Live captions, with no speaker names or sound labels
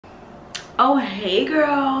Oh hey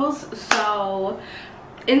girls, so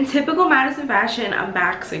in typical Madison fashion, I'm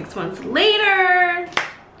back 6 months later.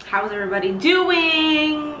 How's everybody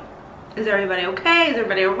doing? Is everybody okay? Is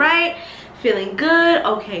everybody all right? Feeling good?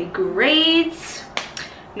 Okay, great.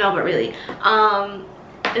 No, but really,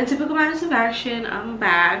 in typical Madison fashion, I'm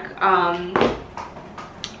back.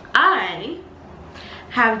 I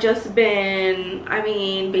have just been,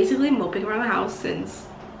 basically moping around the house since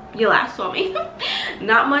you last saw me.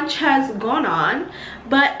 Not much has gone on,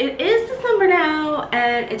 but it is December now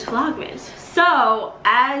and it's Vlogmas. So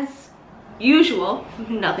as usual,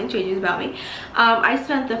 nothing changes about me. I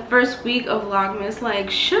spent the first week of Vlogmas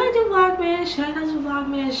like, should I do Vlogmas? Should I not do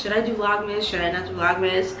Vlogmas? Should I do Vlogmas? Should I not do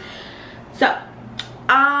Vlogmas? So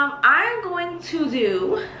I'm going to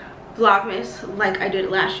do Vlogmas like I did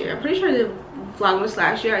last year. I'm pretty sure I did Vlogmas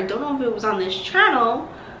last year. I don't know if it was on this channel,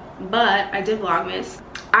 but I did Vlogmas.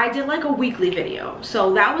 I did like a weekly video,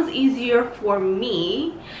 so that was easier for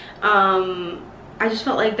me. I just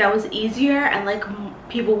felt like that was easier and like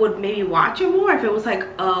people would maybe watch it more if it was like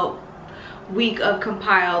a week of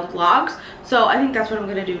compiled vlogs. So I think that's what I'm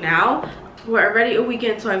gonna do now. We're already a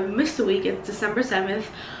weekend, so I've missed a week. It's December 7th,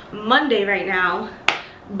 Monday right now,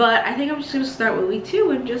 but I think I'm just gonna start with week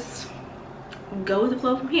 2 and just go with the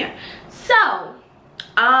flow from here. So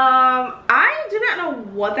I do not know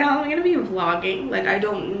what the hell I'm gonna be vlogging. Like, I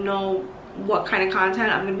don't know what kind of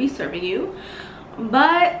content I'm gonna be serving you,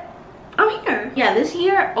 but I'm here. Yeah, this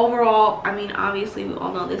year overall, obviously we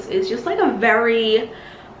all know this is just like a very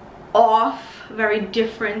off, very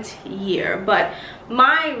different year, but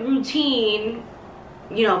my routine,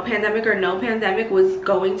 you know, pandemic or no pandemic, was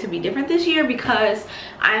going to be different this year because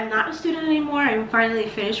I'm not a student anymore. I'm finally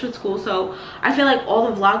finished with school, so I feel like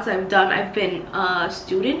all the vlogs I've done, I've been a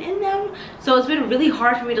student in them, so it's been really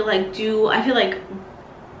hard for me to like do, I feel like,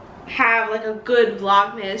 have like a good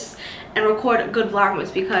Vlogmas and record a good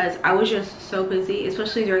Vlogmas because I was just so busy,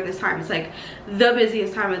 especially during this time. It's like the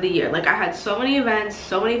busiest time of the year. Like, I had so many events,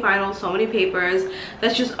 so many finals, so many papers.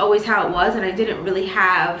 That's just always how it was, and I didn't really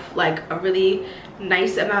have like a really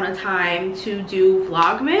nice amount of time to do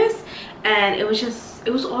Vlogmas, and it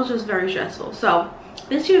was all just very stressful. So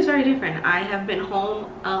this year is very different. I have been home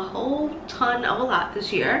a whole ton of a lot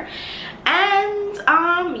this year, and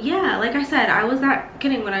yeah, like I said, I was not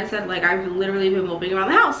kidding when I said like I've literally been moping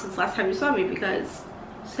around the house since last time you saw me, because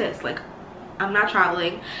sis, like, I'm not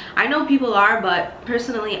traveling. I know people are, but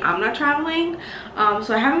personally I'm not traveling.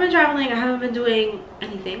 So I haven't been traveling, I haven't been doing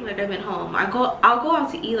anything. Like, I've been home. I'll go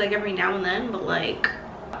out to eat like every now and then, but like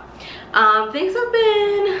things have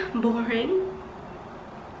been boring,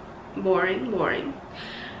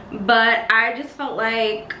 but I just felt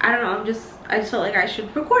like, I don't know, I just felt like I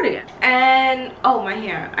should record again. And oh, my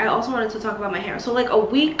hair, I also wanted to talk about my hair. So like a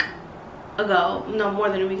week ago, no, more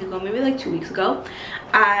than a week ago, maybe like 2 weeks ago,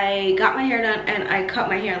 I got my hair done and I cut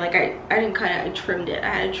my hair. Like, I didn't cut it, I trimmed it. I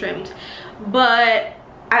had it trimmed, but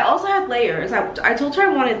I also had layers. I told her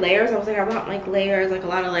I wanted layers. I was like, I want like layers, like a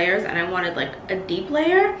lot of layers, and I wanted like a deep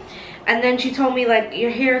layer. And then she told me like, your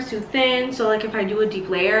hair is too thin, so like if I do a deep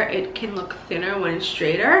layer it can look thinner when it's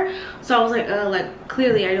straighter. So I was like, like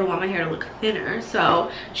clearly I don't want my hair to look thinner, so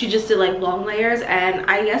she just did like long layers. And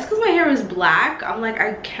I guess because my hair is black, I'm like,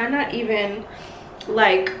 I cannot even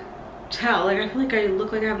like tell. Like, I feel like I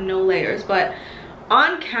look like I have no layers, but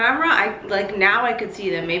on camera I like, now I could see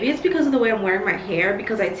them. Maybe it's because of the way I'm wearing my hair,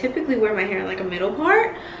 because I typically wear my hair in like a middle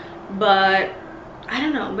part, but I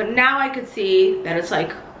don't know. But now I could see that it's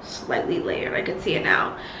like slightly layered. I could see it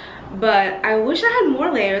now, but I wish I had more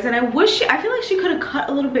layers, and I feel like she could have cut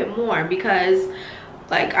a little bit more, because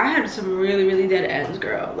like I had some really dead ends,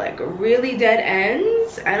 girl, like really dead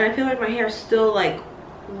ends, and I feel like my hair is still like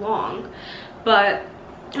long. But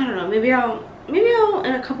I don't know, maybe I'll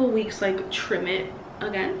in a couple weeks like trim it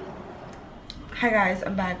again. Hi guys,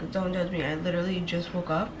 I'm back. Don't judge me. I literally just woke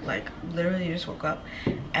up, like literally just woke up,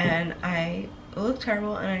 and I look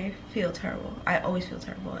terrible and I feel terrible. I always feel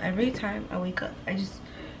terrible. Every time I wake up, I just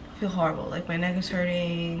feel horrible. Like, my neck is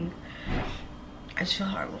hurting. I just feel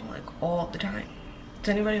horrible, like all the time.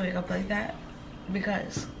 Does anybody wake up like that?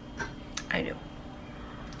 Because I do.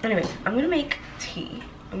 Anyways, I'm gonna make tea.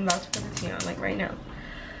 I'm about to put the tea on like right now,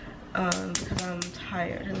 because I'm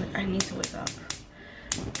tired and like I need to wake up.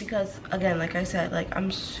 Because again, like I said, like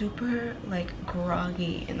I'm super like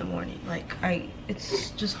groggy in the morning. Like it's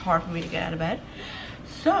just hard for me to get out of bed.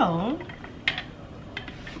 So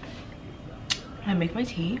I make my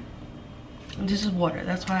tea. This is water.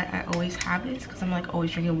 That's why I always have this, because I'm like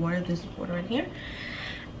always drinking water. This is water in here.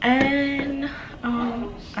 And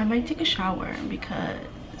I might take a shower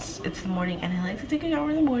because it's the morning and I like to take a shower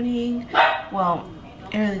in the morning. Well,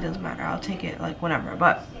 It really doesn't matter. I'll take it like whenever,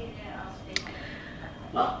 but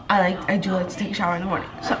I do like to take a shower in the morning,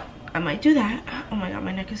 so I might do that. Oh my god,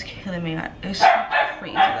 my neck is killing me. It's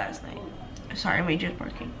crazy last night. Sorry, Major's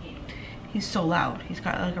barking. He's so loud. He's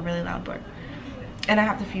got like a really loud bark, and I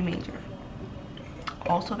have to feed Major.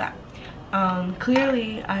 Also that.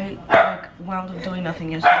 Clearly I like wound up doing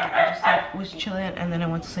nothing yesterday. I just like was chilling and then I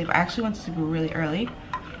went to sleep. I actually went to sleep really early.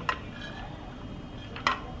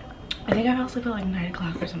 I think I fell asleep at like 9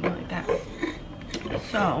 o'clock or something like that.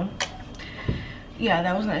 So yeah,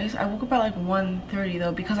 that was nice. I woke up at like 1:30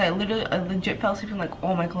 though, because I legit fell asleep in like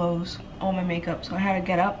all my clothes, all my makeup, so I had to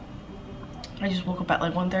get up. I just woke up at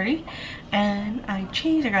like 1:30 and I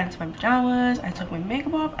changed. I got into my pajamas, I took my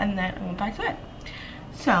makeup off, and then I went back to bed.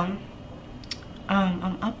 So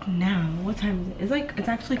I'm up now. What time is it? It's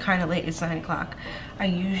actually kind of late. It's 9 o'clock. I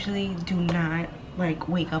usually do not like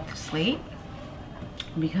wake up this late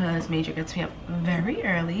because Major gets me up very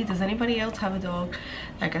early. Does anybody else have a dog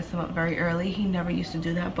that gets them up very early? He never used to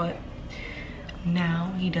do that, but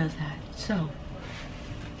now he does that. So,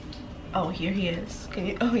 oh, here he is. Can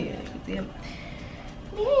you? Oh yeah, you can see him.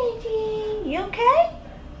 Major, you okay?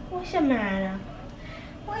 What's the matter?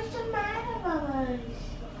 What's the matter, Bubbles?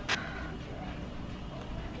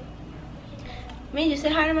 Major,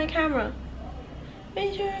 say hi to my camera.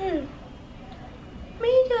 Major,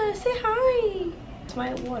 Major, say hi. It's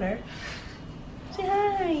my water. Say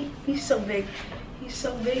hi. He's so big. He's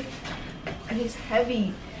so big, and he's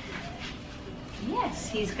heavy. Yes,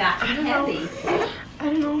 he's got heavy. I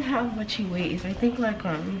don't know how much he weighs. I think like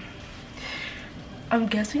I'm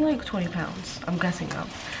guessing like 20 pounds. I'm guessing though.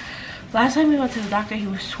 Last time we went to the doctor, he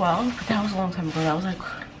was 12, but that was a long time ago. That was like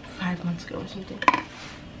 5 months ago or something.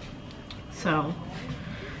 So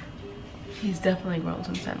he's definitely grown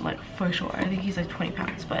since then, like for sure. I think he's like 20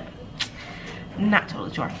 pounds, but not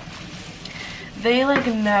totally sure. They like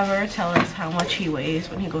never tell us how much he weighs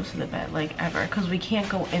when he goes to the vet, like ever, because we can't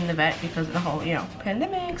go in the vet because of the whole, you know,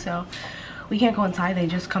 pandemic. So we can't go inside. They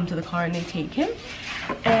just come to the car and they take him,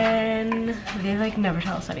 and they like never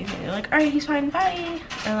tell us anything. They're like, all right, he's fine, bye,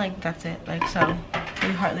 and like that's it. Like, so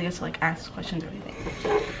we hardly get to like ask questions or anything.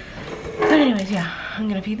 But anyways, yeah, I'm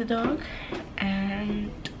gonna feed the dog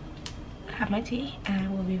and have my tea, and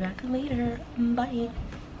we'll be back later. Bye.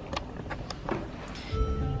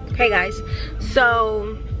 Okay guys,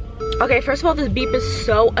 so okay, first of all, this beep is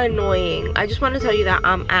so annoying. I just want to tell you that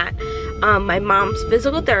I'm at my mom's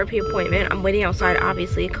physical therapy appointment. I'm waiting outside,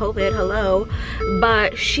 obviously, COVID, hello,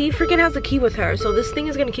 but she freaking has a key with her, so this thing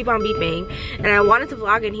is gonna keep on beeping, and I wanted to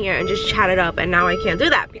vlog in here and just chat it up, and now I can't do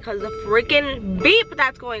that because the freaking beep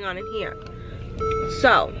that's going on in here.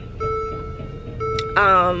 So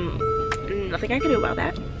nothing I can do about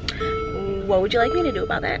that. What would you like me to do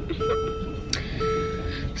about that?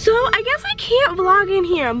 So I guess I can't vlog in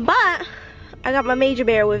here, but I got my Major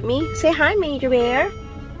Bear with me. Say hi, Major Bear.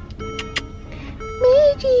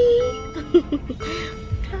 Major.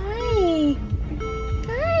 Hi.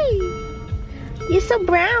 Hi. You're so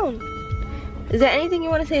brown. Is there anything you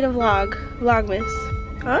want to say to Vlogmas?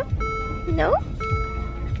 Huh? No?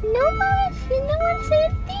 No, Mama? You don't want to say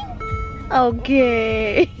anything?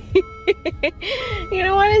 Okay. You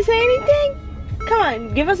don't want to say anything? Come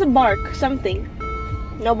on, give us a bark, something.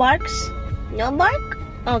 No barks? No bark?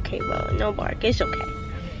 Okay, well, no bark. It's okay.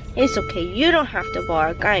 It's okay. You don't have to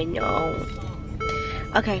bark. I know.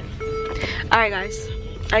 Okay. Alright, guys.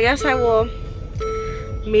 I guess I will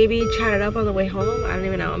maybe chat it up on the way home. I don't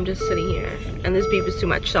even know. I'm just sitting here. And this beep is too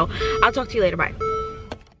much. So, I'll talk to you later. Bye.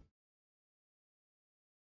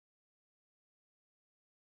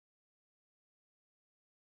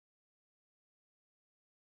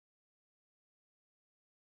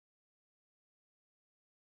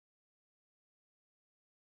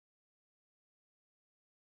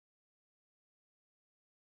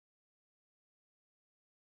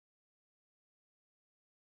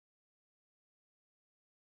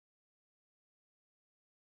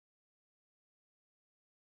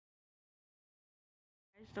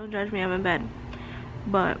 Don't judge me, I'm in bed,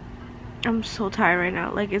 but I'm so tired right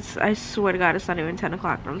now. Like, I swear to God, it's not even 10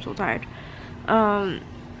 o'clock, but I'm so tired.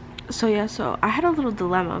 So yeah, so I had a little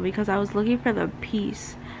dilemma because I was looking for the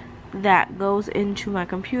piece that goes into my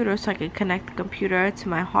computer so I could connect the computer to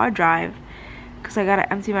my hard drive, because I gotta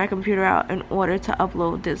empty my computer out in order to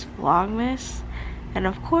upload this Vlogmas, and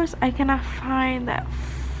of course I cannot find that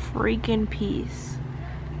freaking piece.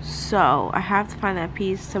 So I have to find that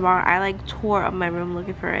piece tomorrow. I like tore up my room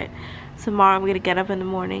looking for it. Tomorrow I'm gonna get up in the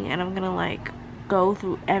morning and I'm gonna like go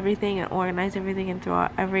through everything and organize everything and throw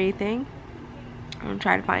out everything and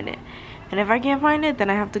try to find it. And if I can't find it, then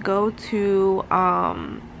I have to go to I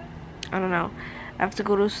don't know, have to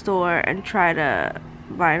go to a store and try to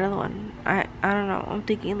buy another one. I don't know. I'm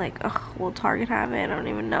thinking like, ugh, will Target have it? I don't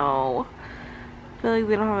even know. I feel like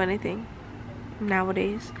they don't have anything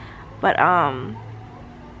nowadays. But yeah,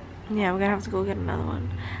 I'm gonna have to go get another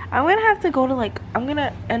one. I'm gonna have to go to like, I'm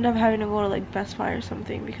gonna end up having to go to like Best Buy or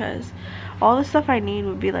something, because all the stuff I need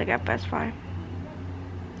would be like at Best Buy.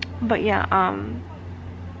 But yeah, I'm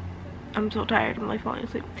so tired. I'm like falling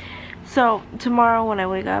asleep. So tomorrow when I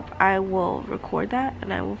wake up, I will record that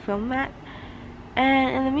and I will film that.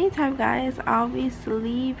 And in the meantime, guys, I'll be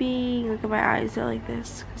sleeping. Look at my eyes, they're like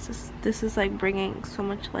this, because this is like bringing so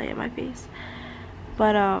much light in my face.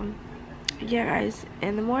 But yeah, guys,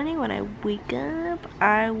 in the morning when I wake up,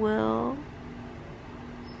 I will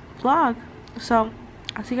vlog. So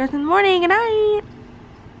I'll see you guys in the morning. Good night.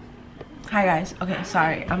 Hi guys. Okay,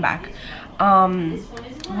 sorry, I'm back.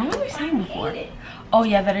 What was I saying before? Oh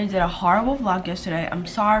yeah, that I did a horrible vlog yesterday. I'm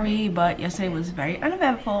sorry, but yesterday was very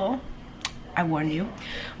uneventful. I warned you.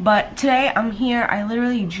 But today I'm here. I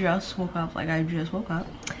literally just woke up. Like, I just woke up.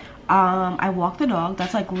 I walk the dog.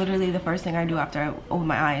 That's like literally the first thing I do after I open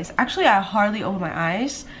my eyes. Actually, I hardly open my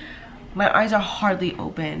eyes. My eyes are hardly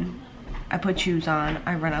open. I put shoes on,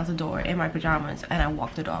 I run out the door in my pajamas, and I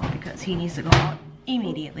walk the dog because he needs to go out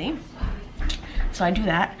immediately. So I do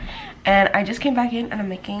that, and I just came back in and I'm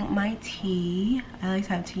making my tea. I like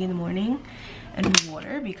to have tea in the morning and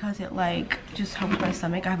water because it like just helps my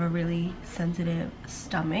stomach. I have a really sensitive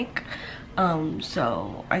stomach.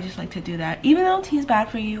 So I just like to do that. Even though tea is bad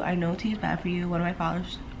for you, I know tea is bad for you. One of my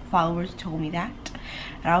followers told me that,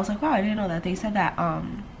 and I was like, wow, I didn't know that. They said that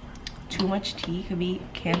too much tea could be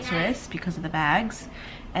cancerous because of the bags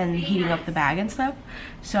and heating up the bag and stuff.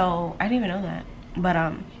 So I didn't even know that.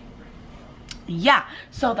 But yeah,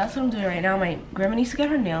 so that's what I'm doing right now. My grandma needs to get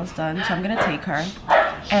her nails done, so I'm gonna take her,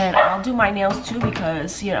 and I'll do my nails too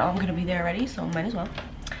because, you know, I'm gonna be there already, so might as well.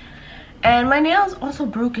 And my nails also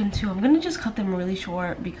broken too. I'm gonna just cut them really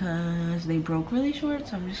short because they broke really short,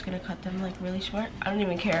 so I'm just gonna cut them like really short. I don't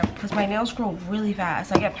even care because my nails grow really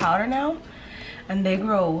fast. I get powder now and they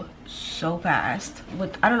grow so fast.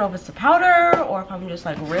 With, I don't know if it's the powder or if I'm just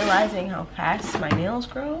like realizing how fast my nails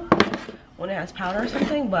grow when it has powder or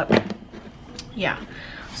something, but yeah.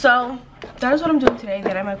 So that is what I'm doing today.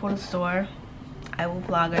 Then I might go to the store. I will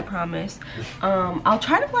vlog, I promise. I'll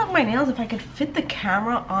try to vlog my nails if I could fit the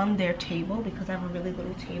camera on their table because I have a really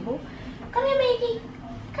little table. Come here, Meiji.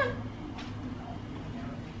 Come.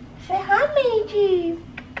 Say hi, Meiji.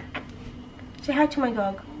 Say hi to my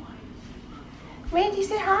dog. Meiji,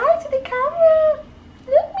 say hi to the camera.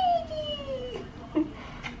 Look,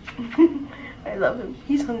 Meiji. I love him.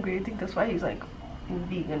 He's hungry. I think that's why he's like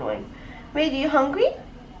vegan way. Meiji, you hungry?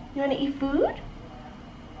 You want to eat food?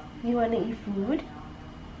 You want to eat food?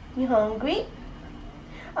 You hungry?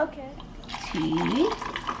 Okay. Tea.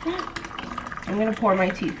 I'm going to pour my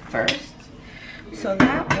tea first. So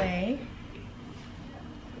that way,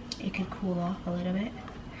 it can cool off a little bit.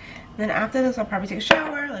 Then after this, I'll probably take a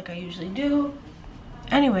shower like I usually do.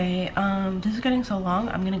 Anyway, this is getting so long.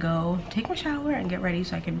 I'm going to go take my shower and get ready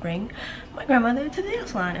so I can bring my grandmother to the nail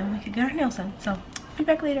salon and we can get our nails done. So, I'll be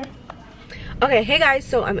back later. Okay, hey guys,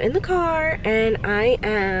 so I'm in the car and I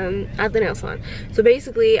am at the nail salon. So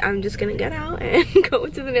basically, I'm just gonna get out and go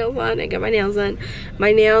to the nail salon and get my nails done.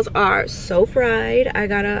 My nails are so fried. I'm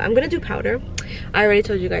gonna do powder. I already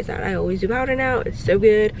told you guys that I always do powder now. It's so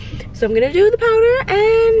good. So I'm gonna do the powder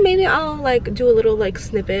and maybe I'll like do a little like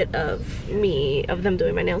snippet of them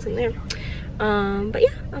doing my nails in there. But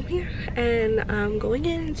yeah, I'm here and I'm going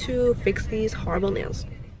in to fix these horrible nails.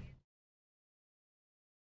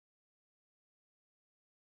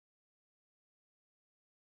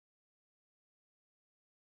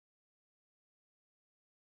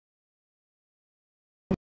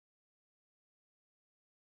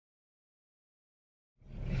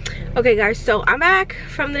 Okay guys, so I'm back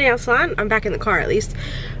from the nail salon. I'm back in the car at least.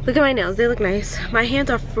 Look at my nails, they look nice. My hands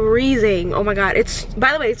are freezing. Oh my god,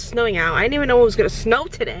 by the way, it's snowing out. I didn't even know it was gonna snow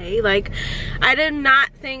today. Like, I did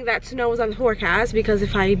not think that snow was on the forecast because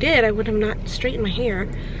if I did, I would have not straightened my hair.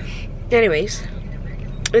 Anyways,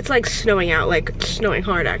 it's like snowing out, like snowing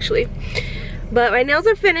hard actually. But my nails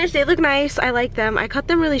are finished, they look nice, I like them. I cut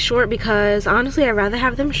them really short because honestly I'd rather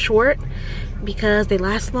have them short because they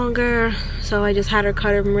last longer, so I just had her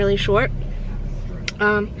cut them really short.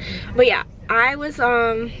 But yeah, I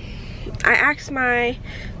asked my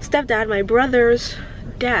stepdad, my brother's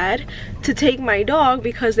dad, to take my dog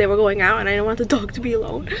because they were going out and I didn't want the dog to be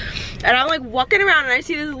alone. And I'm like walking around and I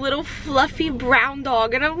see this little fluffy brown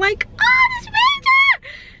dog and I'm like, oh, this Major!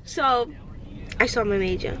 So I saw my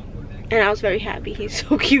Major and I was very happy. He's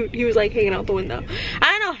so cute. He was like hanging out the window.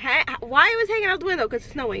 I don't know know why he was hanging out the window because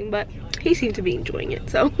it's snowing, but he seemed to be enjoying it.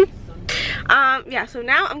 So yeah, so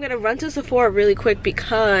now I'm gonna run to Sephora really quick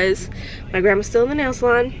because my grandma's still in the nail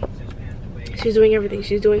salon. She's doing everything.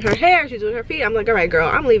 She's doing her hair, she's doing her feet. I'm like, all right, girl,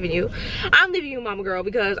 I'm leaving you, mama girl,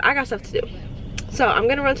 because I got stuff to do. So I'm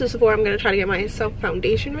gonna run to Sephora. I'm gonna try to get myself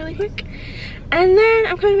foundation really quick, and then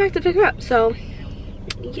I'm coming back to pick her up. So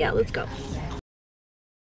yeah, let's go.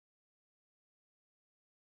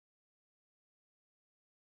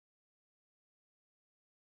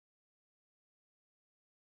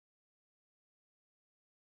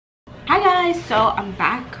 Hi guys, so I'm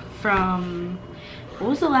back from, what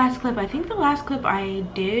was the last clip? I think the last clip I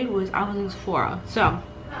did was I was in Sephora. So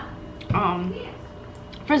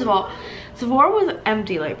first of all, Sephora was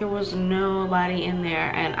empty. Like, there was nobody in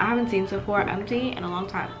there, and I haven't seen Sephora empty in a long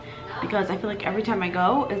time because I feel like every time I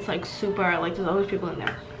go it's like super, like there's always people in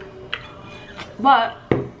there. But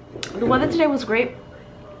the weather today was great,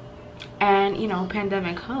 and you know,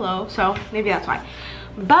 pandemic, hello, so maybe that's why.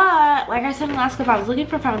 But like I said in the last clip, I was looking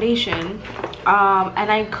for foundation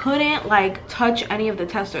and I couldn't like touch any of the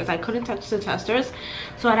testers. I couldn't touch the testers,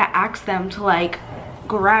 so I had to ask them to like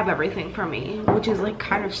grab everything for me, which is like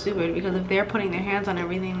kind of stupid because if they're putting their hands on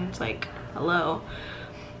everything, it's like, hello.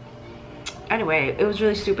 Anyway, it was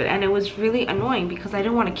really stupid, and it was really annoying because I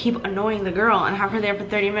didn't want to keep annoying the girl and have her there for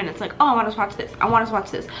 30 minutes. Like, oh, I want to swatch this, I want to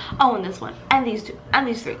swatch this, oh, and this one, and these two, and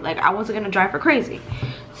these three. Like, I wasn't gonna drive her crazy.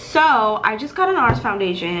 So I just got an NARS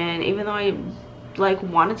foundation, even though I like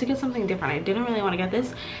wanted to get something different. I didn't really want to get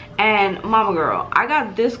this. And mama girl, I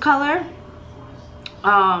got this color,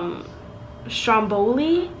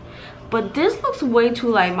 Stromboli, but this looks way too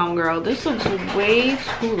light, mama girl. This looks way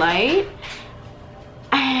too light.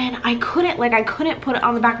 And I couldn't put it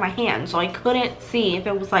on the back of my hand, so I couldn't see if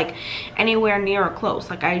it was like anywhere near or close.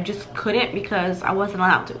 Like, I just couldn't because I wasn't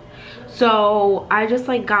allowed to. So I just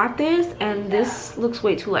like got this, and this looks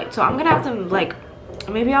way too light. So I'm gonna have to like,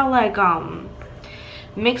 maybe I'll like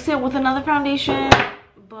mix it with another foundation,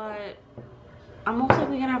 but I'm most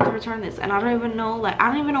likely gonna have to return this, and I don't even know, like,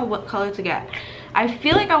 I don't even know what color to get. I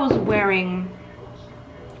feel like I was wearing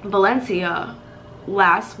Valencia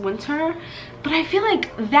last winter, but I feel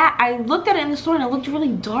like that, I looked at it in the store and it looked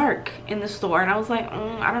really dark in the store, and I was like,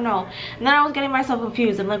 I don't know. And then I was getting myself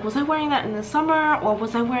confused. I'm like, was I wearing that in the summer or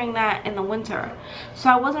was I wearing that in the winter?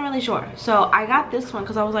 So I wasn't really sure. So I got this one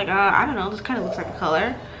because I was like, I don't know, this kind of looks like a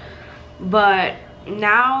color. But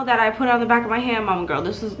now that I put it on the back of my hand, mama girl,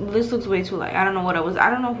 this looks way too light. I don't know what it was.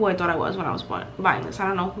 I don't know who I thought I was when I was buying this. I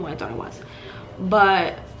don't know who I thought I was,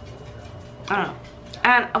 but I don't know.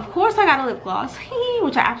 And of course I got a lip gloss,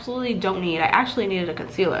 which I absolutely don't need. I actually needed a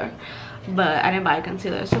concealer, but I didn't buy a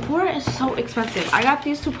concealer. Sephora is so expensive. I got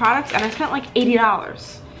these two products and I spent like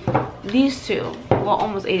 $80. These two, well,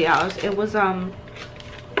 almost $80. It was I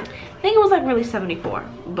think it was like really $74,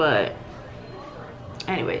 but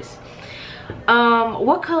anyways.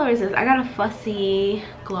 What color is this? I got a Fussy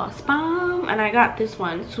Gloss Bomb, and I got this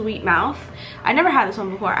one, Sweet Mouth. I never had this one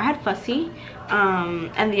before. I had Fussy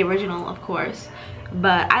and the original, of course,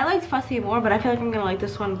 but I liked Fussy more, but I feel like I'm gonna like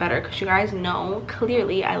this one better because you guys know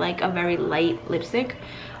clearly I like a very light lipstick,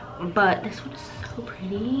 but this one is so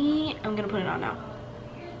pretty. I'm gonna put it on now,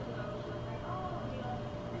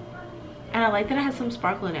 and I like that it has some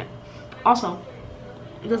sparkle in it. Also,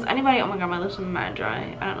 does anybody, oh my god, my lips are mad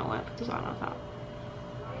dry. I don't know why I put this on top.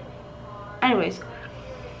 Anyways,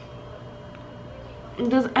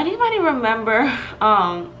 does anybody remember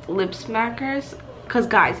lip smackers? Because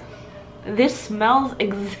guys, this smells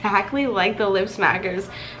exactly like the lip smackers.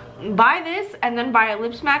 Buy this and then buy a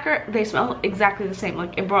lip smacker, they smell exactly the same.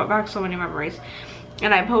 Like, it brought back so many memories.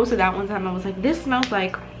 And I posted that one time. I was like, this smells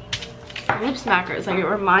like lip smackers, like it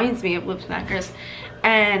reminds me of lip smackers.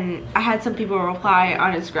 And I had some people reply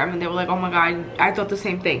on Instagram and they were like, oh my god, I thought the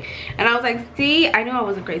same thing. And I was like, see, I knew I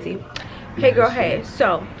wasn't crazy. Hey girl, hey.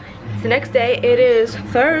 So it's the next day. It is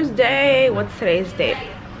Thursday. What's today's date?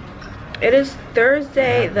 It is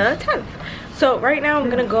Thursday the 10th. So right now I'm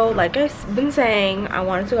gonna go, like I've been saying, I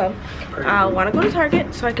wanted to go, I want to go to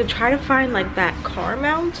Target so I could try to find like that car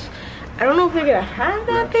mount. I don't know if they're gonna have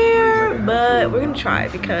that there, but we're gonna try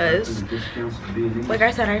because, like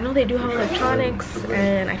I said, I know they do have electronics,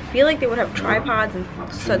 and I feel like they would have tripods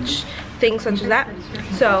and such things such as that.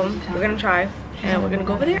 So we're gonna try, and we're gonna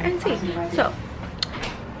go over there and see. So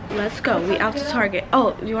let's go. We out to Target.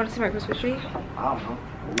 Oh, do you want to see my Christmas tree?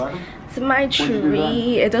 It's my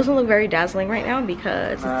tree. It doesn't look very dazzling right now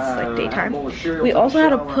because it's like daytime. We also had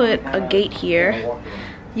to put a gate here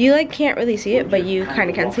You like can't really see it, but you kind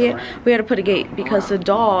of can see it. We had to put a gate because the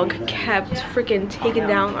dog kept freaking taking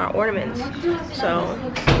down our ornaments. So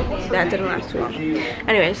that didn't last too long.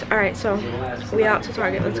 Anyways, all right, so we out to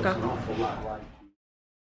Target. Let's go.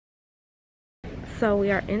 So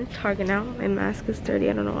we are in Target now. My mask is dirty.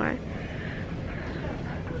 I don't know why.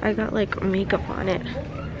 I got like makeup on it.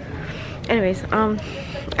 Anyways, I'm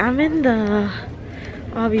in the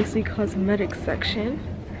obviously cosmetics section.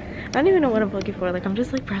 I don't even know what I'm looking for. Like, I'm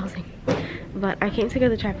just like browsing. But I came to get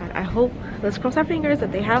the tripod. I hope, let's cross our fingers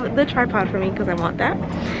that they have the tripod for me because I want that.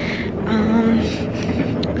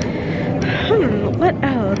 What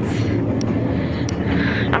else?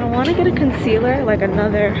 I want to get a concealer, like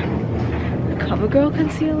another CoverGirl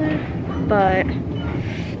concealer, but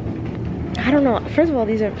I don't know. First of all,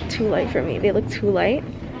 these are too light for me. They look too light.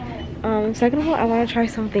 Second of all, I want to try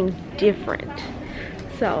something different.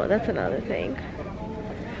 So that's another thing.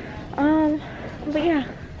 But yeah,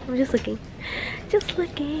 I'm just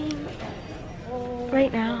looking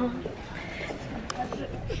right now.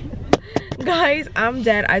 Guys, I'm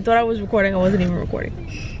dead. I thought I was recording. I wasn't even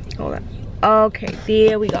recording. Hold on. Okay,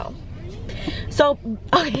 there we go. So,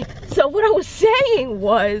 okay, so what I was saying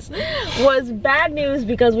was bad news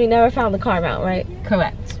because we never found the car mount, right?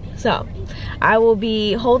 Correct. So, I will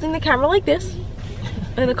be holding the camera like this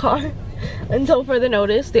in the car until further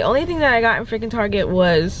notice. The only thing that I got in freaking Target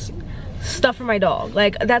was stuff for my dog.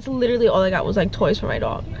 Like, that's literally all I got was like toys for my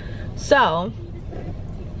dog. So,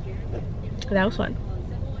 that was fun.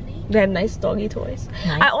 They had nice doggy toys.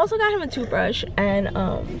 Nice. I also got him a toothbrush and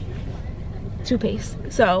toothpaste.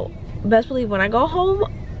 So, best believe when I go home,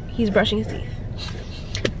 he's brushing his teeth.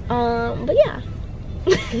 But yeah.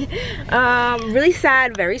 Really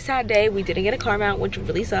sad, very sad day. We didn't get a car mount, which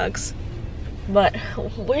really sucks. But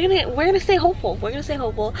we're gonna stay hopeful. We're gonna stay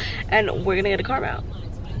hopeful, and we're gonna get a car mount.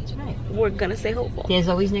 That's right. We're gonna stay hopeful. There's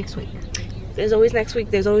always next week. There's always next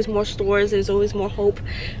week. There's always more stores. There's always more hope.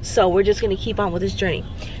 So we're just gonna keep on with this journey.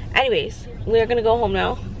 Anyways, we're gonna go home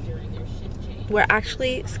now. We're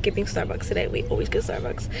actually skipping Starbucks today. We always get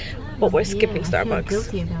Starbucks, but we're skipping Starbucks. I feel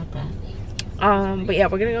guilty about that. But yeah,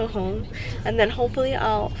 we're gonna go home, and then hopefully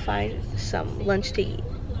I'll find some lunch to eat.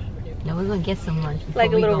 No, we're gonna get some lunch.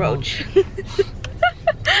 Like a little roach.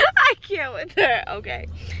 I can't with her. Okay.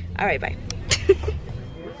 All right, bye.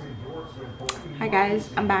 Hi guys,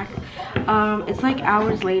 I'm back. It's like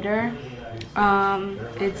hours later.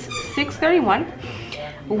 It's 6:31.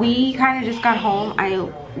 We kind of just got home.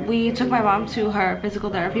 We took my mom to her physical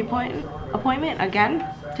therapy appointment again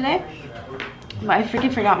today. But I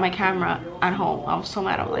freaking forgot my camera at home. I was so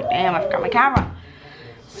mad. I was like, damn, I forgot my camera.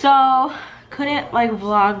 So couldn't like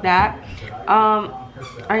vlog that.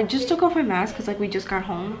 I just took off my mask because like we just got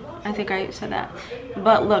home. I think I said that.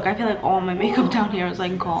 But look, I feel like all my makeup down here is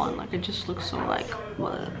like gone. Like it just looks so like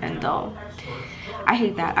what, and I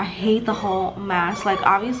hate that. I hate the whole mask. Like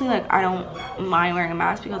obviously like I don't mind wearing a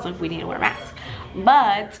mask because like we need to wear a mask.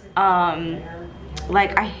 But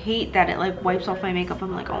like I hate that it like wipes off my makeup.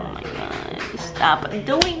 I'm like, oh my god, stop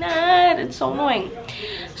doing that. It's so annoying.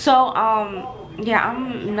 So yeah,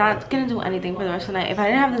 I'm not gonna do anything for the rest of the night. If I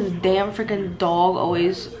didn't have this damn freaking dog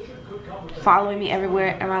always following me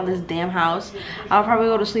everywhere around this damn house, I'll probably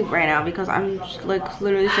go to sleep right now because I'm just, like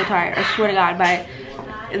literally so tired. I swear to god, by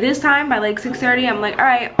this time, by like 6:30, I'm like, all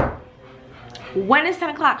right, when is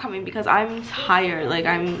 10 o'clock coming? Because I'm tired, like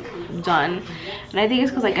I'm done. And I think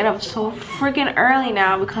it's because I get up so freaking early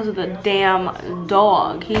now because of the damn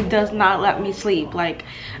dog. He does not let me sleep. Like,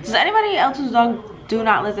 does anybody else's dog do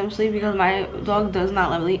not let them sleep? Because my dog does not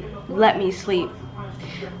let me sleep.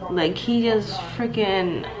 Like, he just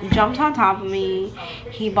freaking jumps on top of me.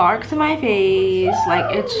 He barks in my face.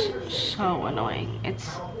 Like, it's so annoying. It's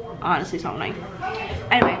honestly so annoying.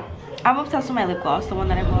 Anyway, I'm obsessed with my lip gloss, the one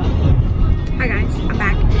that I bought. Hi guys, I'm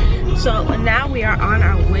back. So now we are on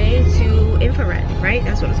our way to Infrared, right?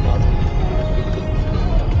 That's what it's called.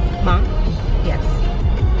 Mom? Yes.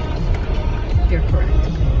 You're correct.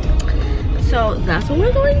 So that's what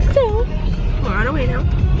we're going to do. We're on our way now.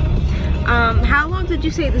 How long did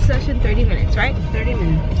you say the session? 30 minutes, right? 30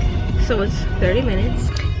 minutes. So it's 30 minutes.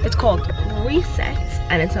 It's called Reset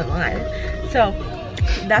and it's online. So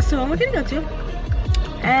that's the one we're gonna go to.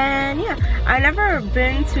 And yeah, I've never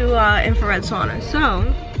been to infrared sauna, so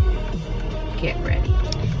get ready.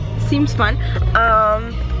 Seems fun.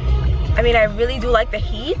 I mean, I really do like the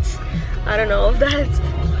heat. I don't know if that's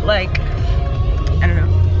like, I don't know,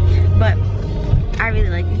 but I really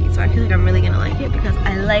like the heat, so I feel like I'm really gonna like it because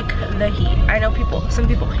I like the heat. I know some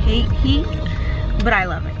people hate heat, but I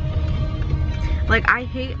love it. Like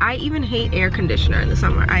I even hate air conditioner in the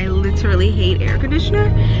summer. I literally hate air conditioner,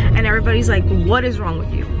 and everybody's like, what is wrong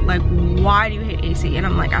with you? Like, why do you hate AC? And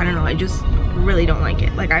I'm like, I don't know, I just really don't like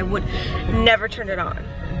it. Like, I would never turn it on,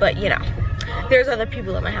 but you know, there's other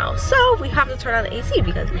people in my house, so we have to turn on the AC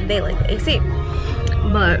because they like the AC,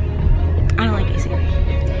 but I don't like AC.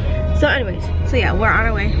 So anyways, so yeah, we're on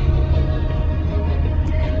our way.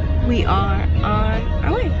 We are on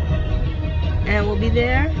our way, and we'll be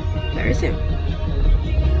there very soon.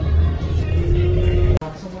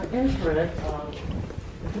 So my infrared,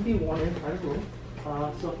 it could be one entire room.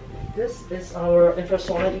 So this is our infrared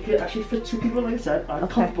sauna. You could actually fit 2 people, like I said,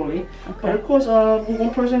 comfortably. But of course,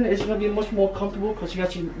 one person is going to be much more comfortable because you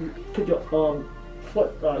actually put your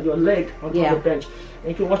foot, your leg on top of the bench, and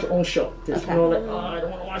you can watch your own show. There's no like, oh, I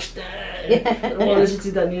don't want to watch that. I don't want to listen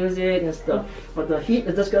to that music and stuff. But the heat,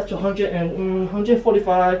 it does get to 100 and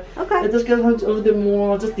 145. Okay. It does get a little bit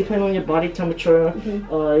more, just depending on your body temperature.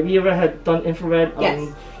 If you ever had done infrared,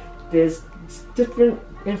 there's different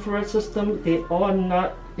infrared systems. They are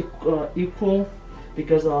not equal,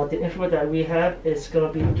 because the infrared that we have is going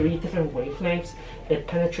to be 3 different wavelengths. It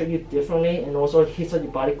penetrates you differently, and also it hits on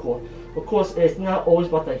your body core. Of course, it's not always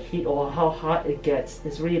about the heat or how hot it gets.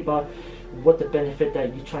 It's really about what the benefit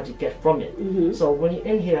that you're trying to get from it. So when you're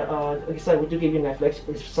in here, like I said, we do give you Netflix.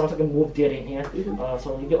 It sounds like a movie theater in here,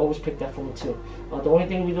 so you can always pick that from too. The only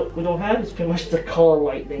thing we don't have is pretty much the color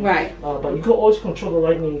lighting. Right. But you can always control the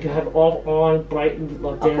lighting. You can have off, on, bright,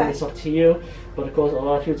 dim. It's up to you. But of course, a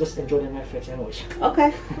lot of people just enjoy the Netflix anyways.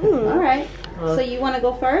 Okay. All right. So you want to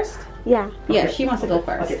go first? Yeah. Yeah, she wants to go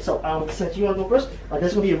first. Okay, so since you want to go first,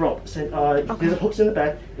 there's going to be a rope. So, there's hooks in the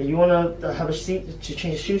back. If you want to have a seat to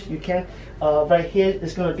change shoes, you can. Right here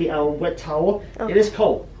is going to be our wet towel. It is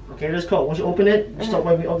cold. Okay, it is cold. Once you open it, you start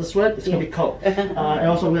wiping off the sweat, it's going to be cold. And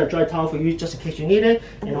also we have a dry towel for you just in case you need it.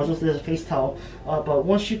 And also there's a face towel. But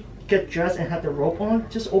once you get dressed and have the rope on,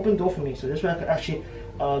 just open the door for me. So this way I can actually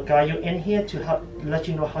guide you in here to help let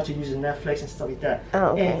you know how to use the Netflix and stuff like that.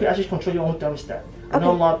 And you can actually control your own thermostat. I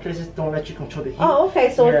know a lot of places don't let you control the heat. Oh,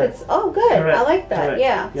 okay. So if it's good. Correct. I like that. Correct.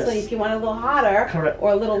 Yeah. Yes. So if you want it a little hotter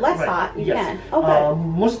or a little less hot, you can. Okay.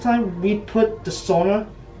 Most of the time we put the sauna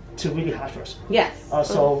to really hot first. Yes.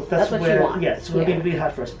 So that's what where you want. So it'll be really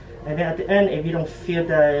hot first, and then at the end, if you don't feel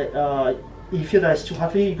that you feel that it's too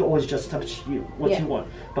hot for you, you can always adjust the temperature what you want.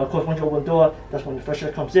 But of course, once you open the door, that's when the fresh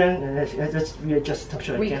air comes in, and it's readjust the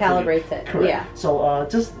temperature again. Recalibrates it. Correct. Yeah. So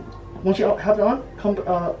just once you have it on,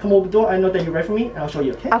 come over the door. I know that you're ready for me, and I'll show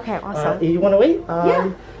you. Okay. Okay. Awesome. If you want to wait,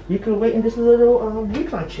 you can wait in this little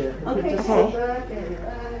recline chair. Okay.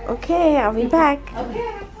 Okay. I'll be back.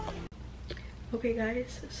 Okay. Okay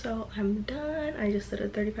guys, so I'm done. I just did a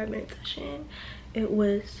 35-minute session. It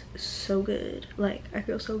was so good. Like, I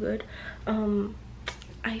feel so good.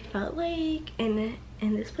 I felt like in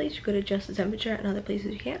this place you could adjust the temperature, and other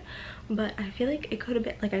places you can't. But I feel like it could have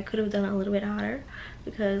been, like, I could have done it a little bit hotter,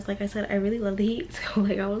 because like I said, I really love the heat. So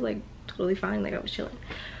like I was like totally fine, like I was chilling.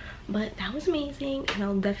 But that was amazing, and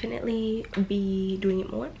I'll definitely be doing it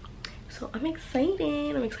more. So I'm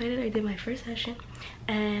excited. I did my first session,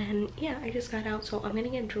 and yeah, I just got out, so I'm gonna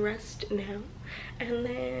get dressed now, and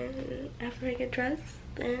then after I get dressed,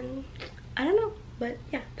 then I don't know, but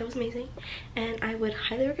yeah, that was amazing, and I would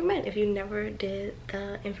highly recommend if you never did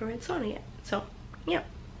the infrared sauna yet. So yeah.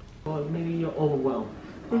 Well, maybe you're overwhelmed,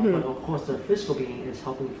 but of course the physical being is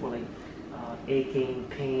helping for like aching,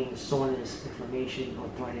 pain, soreness, inflammation,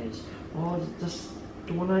 arthritis, or just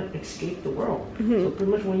you want to escape the world. So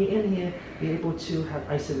pretty much when you're in here, you're able to have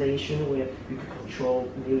isolation where you can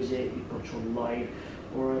control music, you control light,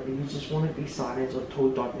 or if you just want to be silent or total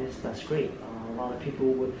darkness, that's great. A lot of people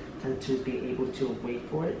would tend to be able to wait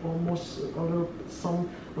for it. Some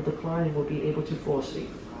of the clients will be able to fall asleep.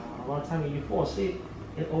 A lot of times when you fall asleep,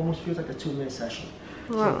 it almost feels like a 2-minute session.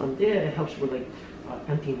 Wow. So from there, it helps with like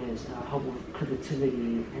emptiness, help with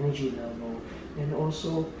creativity, energy level, and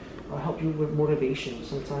also help you with motivation.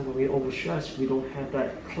 Sometimes when we're overstressed, we don't have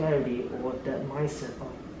that clarity or that mindset of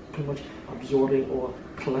pretty much absorbing or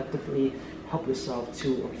collectively help yourself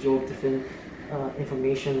to absorb different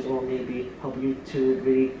information, or maybe help you to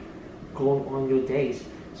really go on your days.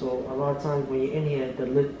 So a lot of times when you're in here, the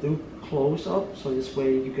lid do close up, so this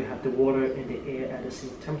way you can have the water and the air at the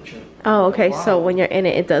same temperature. Oh, okay. So when you're in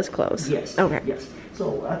it, it does close. Yes. Okay. Yes.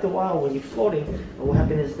 So after a while, when you're floating, what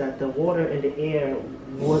happens is that the water and the air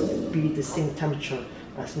would be the same temperature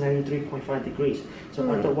as 93.5 degrees. So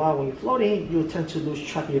after a while, when you're floating, you tend to lose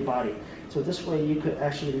track of your body. So this way you could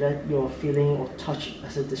actually let your feeling or touch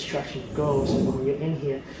as a distraction go. So when you're in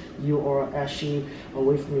here, you are actually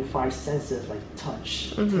away from your 5 senses like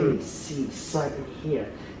touch, taste, see, sight, and hear.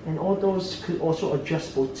 And all those could also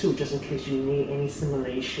adjustable too, just in case you need any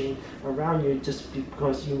stimulation around you, just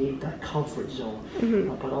because you need that comfort zone.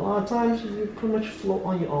 But a lot of times you pretty much float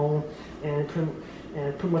on your own, and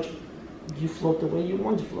pretty much you float the way you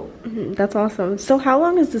want to float. That's awesome. So how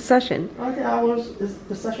long is the session?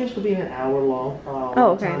 The sessions could be an hour long.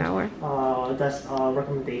 Oh, okay, an hour. That's a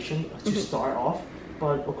recommendation to start off.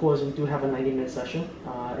 But of course, we do have a 90-minute session.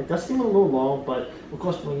 It does seem a little long, but of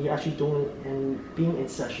course, when you're actually doing and being in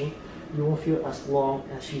session, you won't feel as long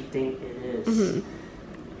as you think it is.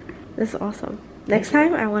 This is awesome. Next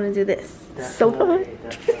time, I want to do this. So fun.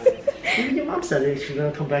 Even your mom said she's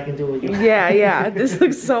gonna come back and do it. Yeah. This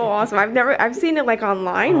looks so awesome. I've seen it like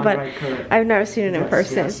online, but I've never seen it in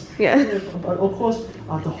person. Yeah. But of course,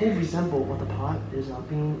 the whole resemble of the pot is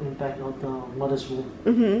being in back of the mother's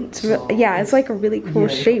womb. It's like a really cool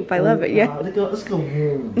shape. I love it. Yeah. It's like a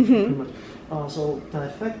womb. Pretty much. So the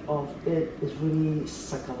effect of it is really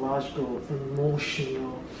psychological,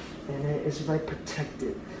 emotional, and it's very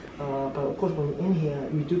protected. But of course, when you're in here,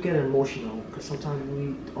 you do get emotional because sometimes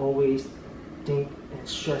we always think and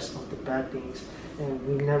stress of the bad things, and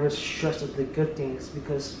we never stress of the good things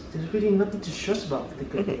because there's really nothing to stress about the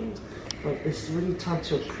good things. But it's really time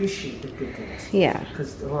to appreciate the good things. Yeah.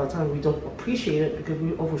 Because a lot of times we don't appreciate it because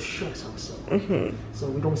we overstress ourselves. So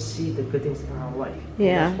we don't see the good things in our life.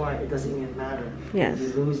 Yeah. And that's why it doesn't even matter. Yes. When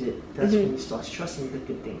you lose it, that's when you start stressing the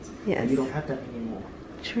good things. Yes. And you don't have that anymore.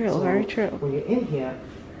 True. So very true. When you're in here,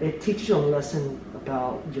 it teaches you a lesson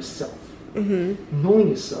about yourself, knowing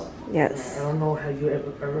yourself. Yes. I don't know, have you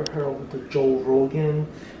ever heard of the Joe Rogan?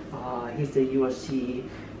 He's the UFC,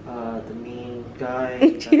 the main guy.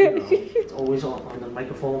 It's always on the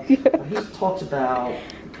microphone. He talks about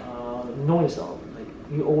knowing yourself. Like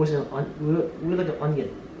you always we're like an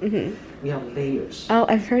onion. We have layers. Oh,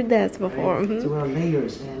 I've heard that before. Right? So we have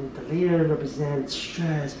layers, and the layer represents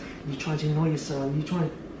stress. You're trying to know yourself. You're trying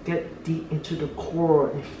to get deep into the core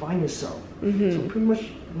and find yourself. So pretty much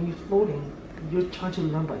when you're floating, you're trying to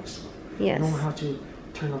learn by yourself. Know how to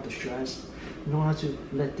turn off the stress, know how to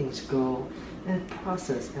let things go, and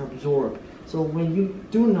process and absorb. So when you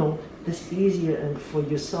do know, it's easier and for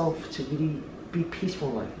yourself to really be peaceful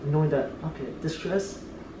in life, knowing that, okay, the stress,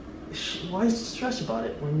 why is stress about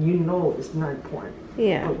it when you know it's not important?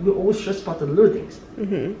 But we're always stressed about the little things.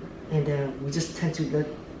 And then we just tend to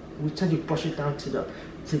brush it down to the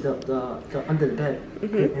under the bed,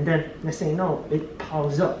 and then next thing you know, it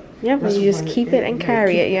piles up. Yeah, but you just keep it and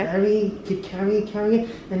carry it. Keep carrying it,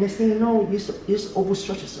 and next thing you know, you just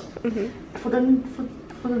overstretch yourself for the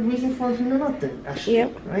reason for nothing actually.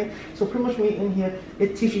 Right. So pretty much when you're in here,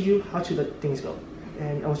 it teaches you how to let things go,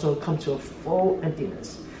 and also come to a full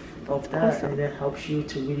emptiness of that, and that helps you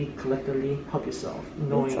to really collectively help yourself,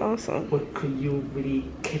 knowing what could you really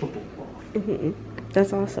capable of.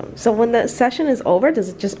 That's awesome. So when the session is over, does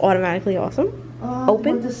it just automatically open?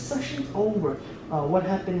 When the session's over, what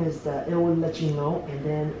happens is that it will let you know, and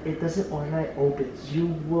then it doesn't automatically open. You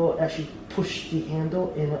will actually push the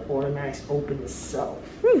handle, and it automatically opens itself.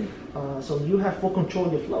 So you have full control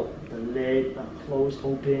of your flow. The lid closed,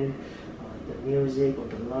 open, the music or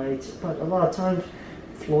the lights. But a lot of times,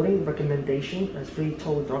 floating recommendation is very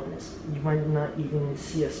total darkness. You might not even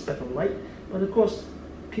see a speck of light, but of course,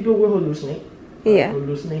 people will hallucinate.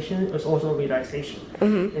 Hallucination is also relaxation.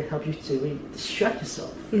 It helps you to really distract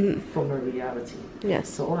yourself from the reality.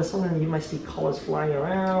 So all of a sudden you might see colors flying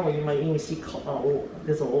around, or you might even see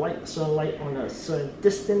there's a certain light on a certain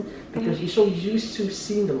distance because you're so used to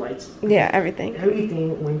seeing the lights. Everything.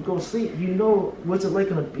 When you go to sleep, you know what's the light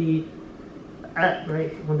gonna be at,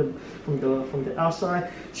 right? From the outside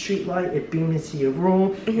street light, it beams into your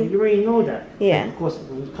room, and you already know that. And of course,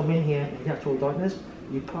 when you come in here and you have total darkness,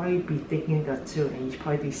 you probably be thinking that too, and you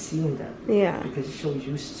probably be seeing that. Because you're so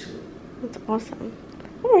used to it. That's awesome.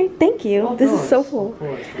 All right, thank you. This is so cool. Of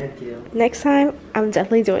course, thank you. Next time, I'm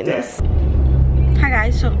definitely doing this. Hi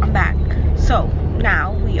guys, so I'm back. So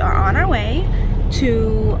now we are on our way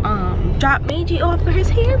to drop Meiji off for his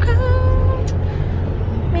haircut.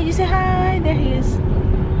 Meiji, say hi. There he is.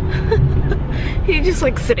 He's just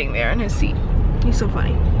like sitting there in his seat. He's so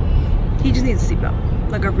funny. He just needs a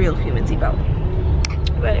seatbelt, like a real human seatbelt.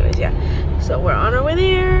 But anyways, yeah, so we're on our way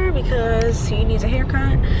there because he needs a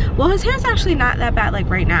haircut. Well, his hair's actually not that bad like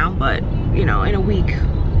right now, but you know, in a week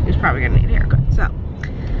he's probably gonna need a haircut. So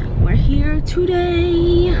we're here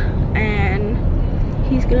today and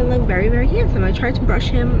he's gonna look very, very handsome. I tried to brush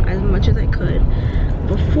him as much as I could,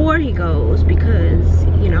 before he goes, because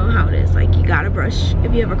you know how it is, like you gotta brush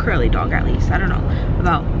if you have a curly dog. At least I don't know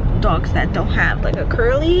about dogs that don't have like a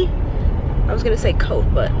curly, I was gonna say coat,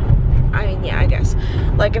 but I mean, yeah, I guess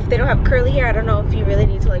like if they don't have curly hair, I don't know if you really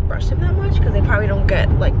need to like brush them that much, because they probably don't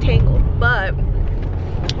get like tangled. But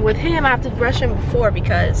with him, I have to brush him before,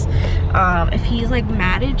 because if he's like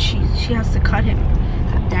matted, she has to cut him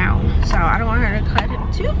down, so I don't want her to cut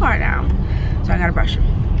him too far down, so I gotta brush him.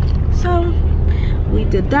 So we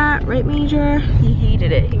did that, right, Major? He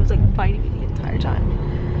hated it. He was like biting me the entire time,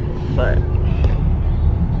 but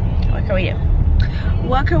what can we do?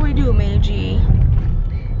 What can we do, Meiji?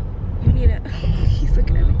 You need a he's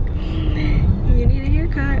looking at me. You need a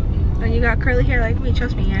haircut, and you got curly hair like me.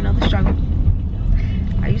 Trust me, I know the struggle.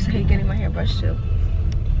 I used to hate getting my hair brushed too.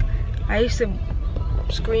 I used to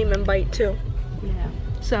scream and bite too. Yeah.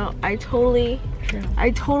 So I totally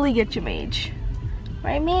get you, Mage.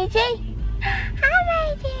 Right, Meiji?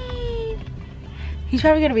 Hi, Meiji. He's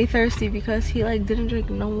probably gonna be thirsty because he like didn't drink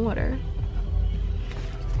no water.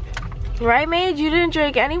 Right, Mage? You didn't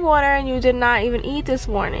drink any water, and you did not even eat this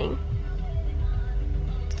morning.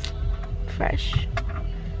 Fresh,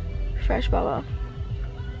 Bubba.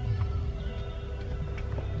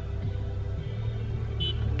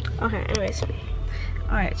 Okay, anyways.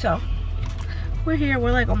 Alright, so we're here.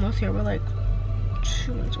 We're like almost here. We're like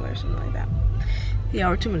 2 minutes away or something like that. Yeah,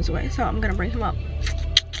 we're 2 minutes away. So I'm gonna bring him up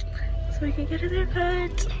so we can get a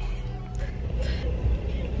haircut.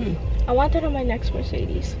 I want that on my next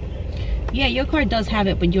Mercedes. Yeah, your car does have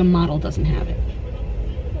it, but your model doesn't have it.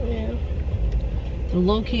 Yeah. The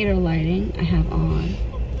locator lighting I have on.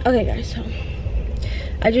 Okay, guys, so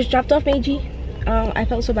I just dropped off Meiji. I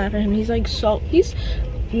felt so bad for him. He's like he's a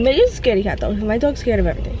scaredy cat though. My dog's scared of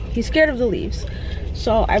everything. He's scared of the leaves.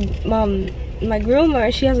 So my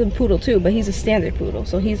groomer, she has a poodle too, but he's a standard poodle,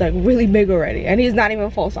 so he's like really big already, and he's not even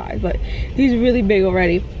full size, but he's really big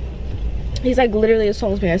already. He's like literally as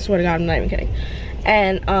tall as me. I swear to God, I'm not even kidding.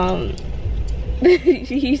 And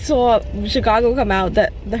he saw Chicago come out.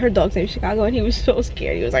 Her dog's name is Chicago, and he was so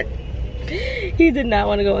scared. He was like, he did not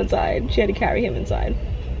want to go inside. She had to carry him inside.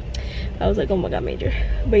 I was like, oh my God, Major.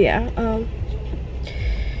 But yeah,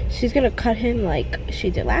 she's gonna cut him like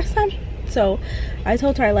she did last time. So I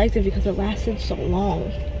told her I liked it because it lasted so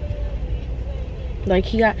long.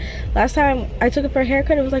 Like last time I took it for a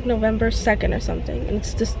haircut, it was like November 2nd or something, and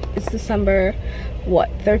it's December what,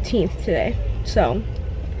 13th today. So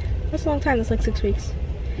that's a long time. That's like 6 weeks,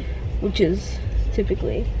 which is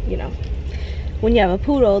typically, you know, when you have a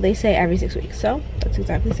poodle, they say every 6 weeks. So that's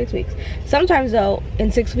exactly 6 weeks. Sometimes though,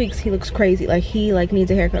 in 6 weeks he looks crazy, like he like needs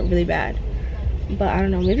a haircut really bad. But I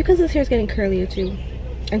don't know, maybe because his hair's getting curlier too.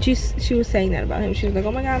 And she was saying that about him. She was like,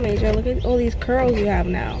 oh my God, Major, look at all these curls you have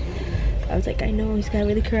now. I was like, I know, he's got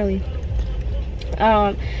really curly.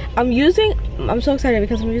 I'm so excited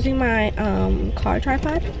because I'm using my car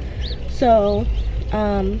tripod. So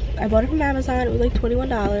I bought it from Amazon. It was like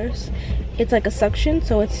 $21. It's like a suction,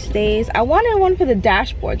 so it stays. I wanted one for the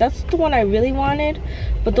dashboard. That's the one I really wanted,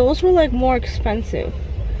 but those were like more expensive.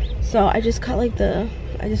 So I just got like the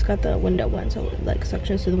window one, so it like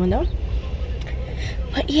suctions to the window.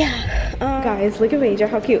 But yeah, guys, look at Major,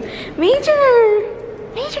 how cute. Major,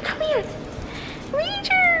 come here.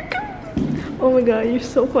 Major, come. Oh my God, you're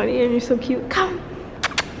so funny and you're so cute. Come.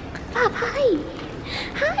 Stop, hi.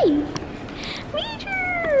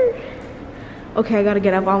 Major. Okay, I gotta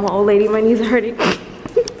get up. I'm an old lady, my knees are hurting.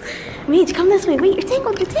 Major, come this way. Wait, you're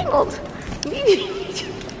tangled.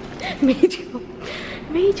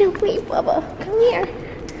 Major, wait, Bubba, come here.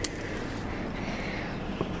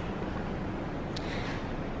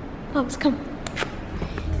 Bubs, come.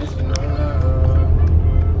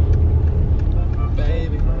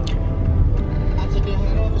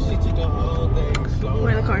 We're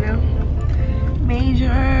in the car now.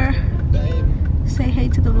 Major, say hey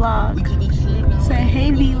to the vlog. Say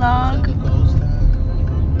hey, vlog.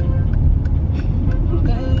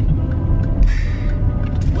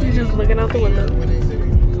 He's just looking out the window.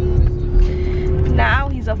 Now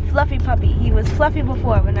he's a fluffy puppy. He was fluffy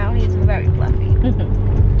before, but now he's very fluffy.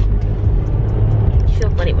 He's so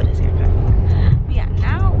funny with his haircut. But yeah,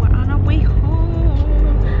 now we're on our way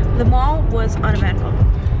home. The mall was uneventful.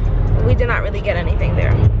 We did not really get anything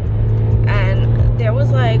there. And there was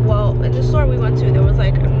like, well, in the store we went to, there was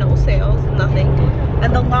like no sales, nothing.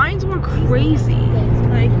 And the lines were crazy.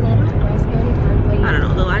 Like, I don't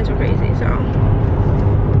know, the lines were crazy, so.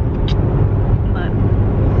 But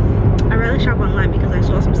I rather shop online because I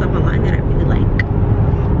saw some stuff online that I really like.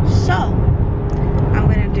 So, I'm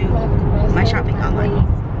gonna do my shopping online.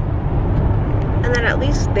 And then at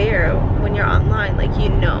least there, when you're online, like, you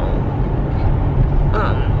know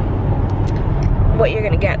what you're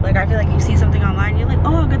gonna get. Like I feel like you see something online, you're like,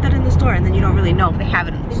 oh, I'll get that in the store, and then you don't really know if they have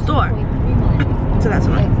it in the store. So that's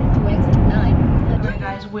what. Alright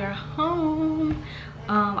guys, we're home.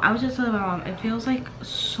 I was just telling my mom, it feels like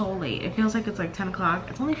so late. It feels like it's like 10 o'clock.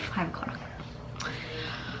 It's only 5 o'clock.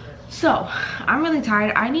 So I'm really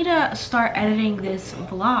tired. I need to start editing this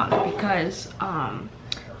vlog because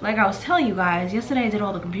like I was telling you guys, yesterday I did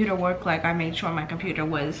all the computer work. Like I made sure my computer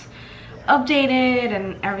was updated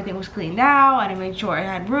and everything was cleaned out, and I made sure I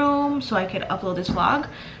had room so I could upload this vlog.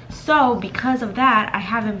 So because of that, I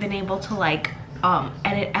haven't been able to like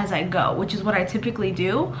edit as I go, which is what I typically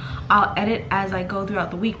do. I'll edit as I go throughout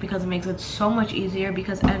the week because it makes it so much easier,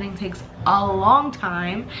 because editing takes a long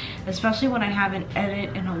time, especially when I haven't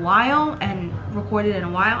edited in a while and recorded in a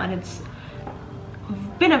while, and it's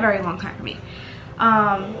been a very long time for me.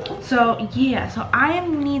 So yeah, so I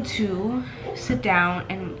need to sit down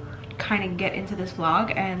and kind of get into this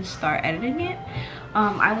vlog and start editing it.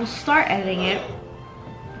 I will start editing it,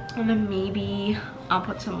 and then maybe I'll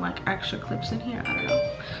put some like extra clips in here. I don't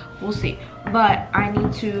know, we'll see. But I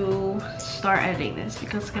need to start editing this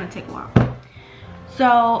because it's gonna take a while.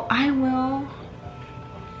 So I will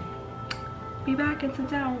be back and sit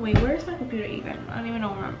down. Wait, where's my computer even? I don't even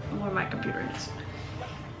know where my computer is.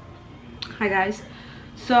 Hi guys.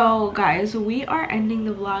 So guys, we are ending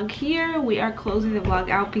the vlog here. We are closing the vlog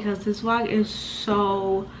out because this vlog is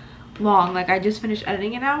so long. Like I just finished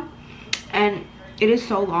editing it now, and it is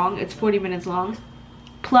so long. It's 40 minutes long.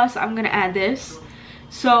 Plus I'm gonna add this.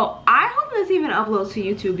 So I hope this even uploads to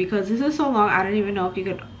YouTube because this is so long. I don't even know if you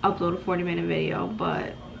could upload a 40-minute video,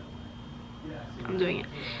 but I'm doing it.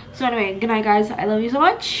 So anyway, good night guys. I love you so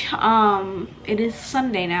much. It is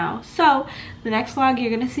Sunday now, so the next vlog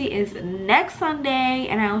you're gonna see is next Sunday,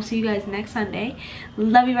 and I will see you guys next Sunday.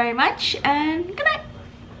 Love you very much, and good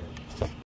night.